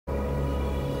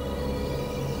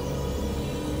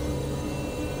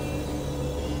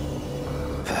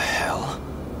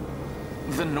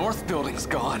The north building's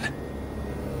gone.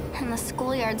 And the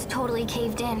schoolyard's totally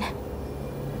caved in.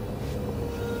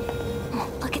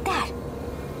 Oh, look at that!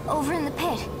 Over in the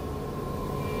pit.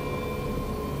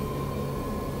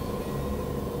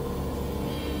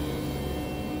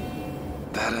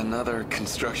 That another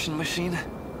construction machine?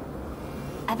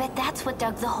 I bet that's what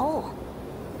dug the hole.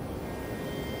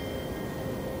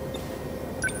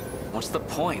 What's the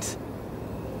point?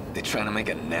 They trying to make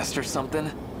a nest or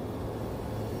something?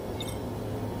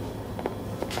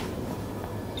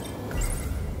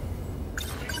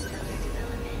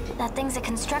 That thing's a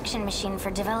construction machine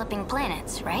for developing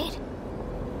planets, right?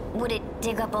 Would it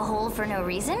dig up a hole for no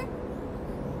reason?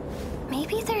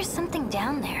 Maybe there's something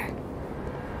down there.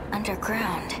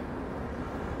 Underground.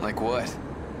 Like what?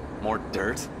 More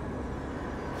dirt?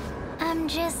 I'm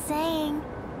just saying.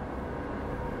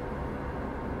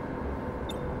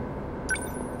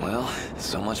 Well,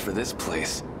 so much for this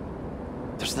place.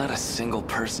 There's not a single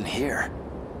person here.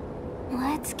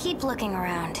 Let's keep looking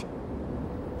around.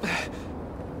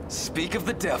 Speak of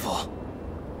the devil.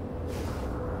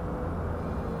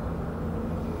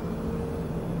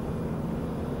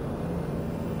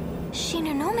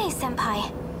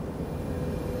 Shinonome-senpai.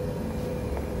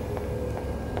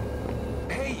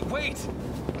 Hey, wait!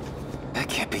 That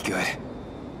can't be good.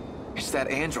 It's that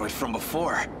android from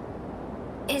before.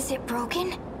 Is it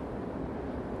broken?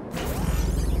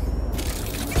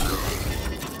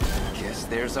 Guess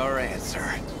there's our answer.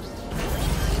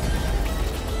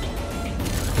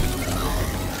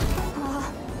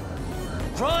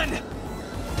 Run!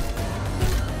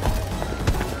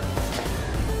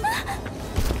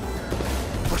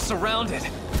 We're surrounded.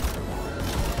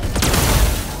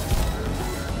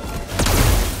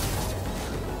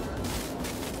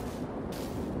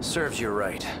 Serves you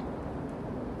right.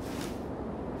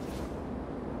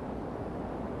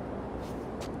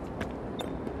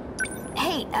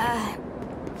 Hey,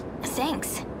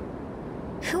 thanks.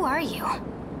 Who are you?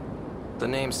 The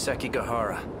name's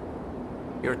Sekigahara.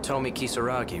 You're Tomi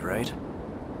Kisaragi, right?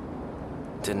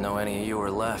 Didn't know any of you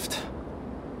were left.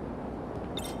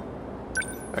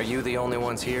 Are you the only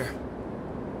ones here?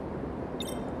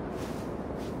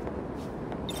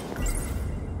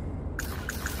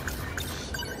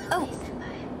 Oh.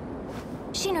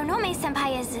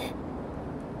 Shinonome-senpai is...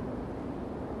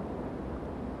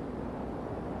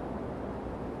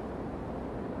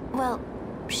 Well,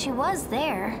 she was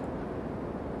there.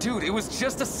 Dude, it was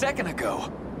just a second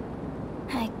ago.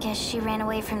 I guess she ran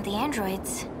away from the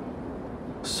androids.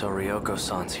 So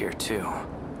Ryoko-san's here too.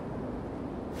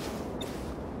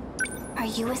 Are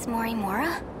you with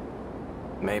Morimura?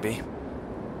 Maybe.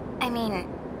 I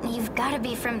mean, you've gotta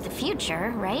be from the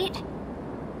future, right?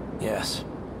 Yes.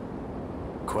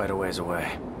 Quite a ways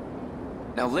away.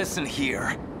 Now listen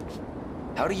here.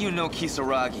 How do you know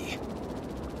Kisaragi?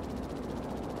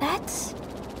 That's...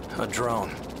 A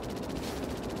drone.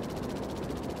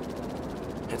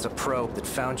 It's a probe that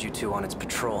found you two on its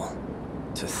patrol.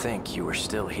 To think you were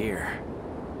still here.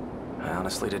 I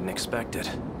honestly didn't expect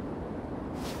it.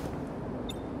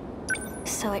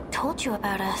 So it told you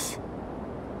about us.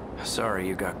 Sorry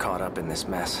you got caught up in this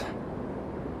mess.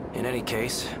 In any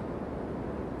case,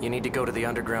 you need to go to the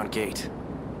underground gate.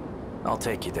 I'll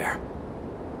take you there.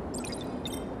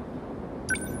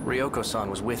 Ryoko-san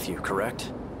was with you,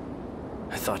 correct?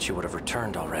 I thought you would have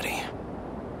returned already.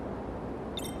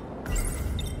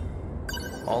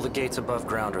 All the gates above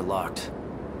ground are locked.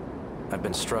 I've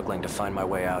been struggling to find my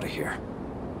way out of here.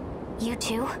 You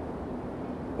too?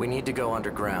 We need to go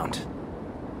underground.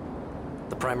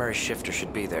 The primary shifter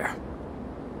should be there.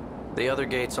 The other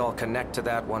gates all connect to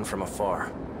that one from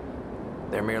afar.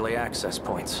 They're merely access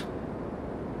points.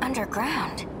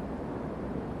 Underground?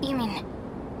 You mean...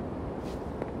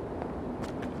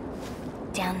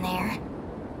 down there?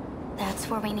 That's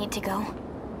where we need to go?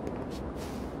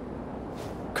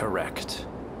 Correct.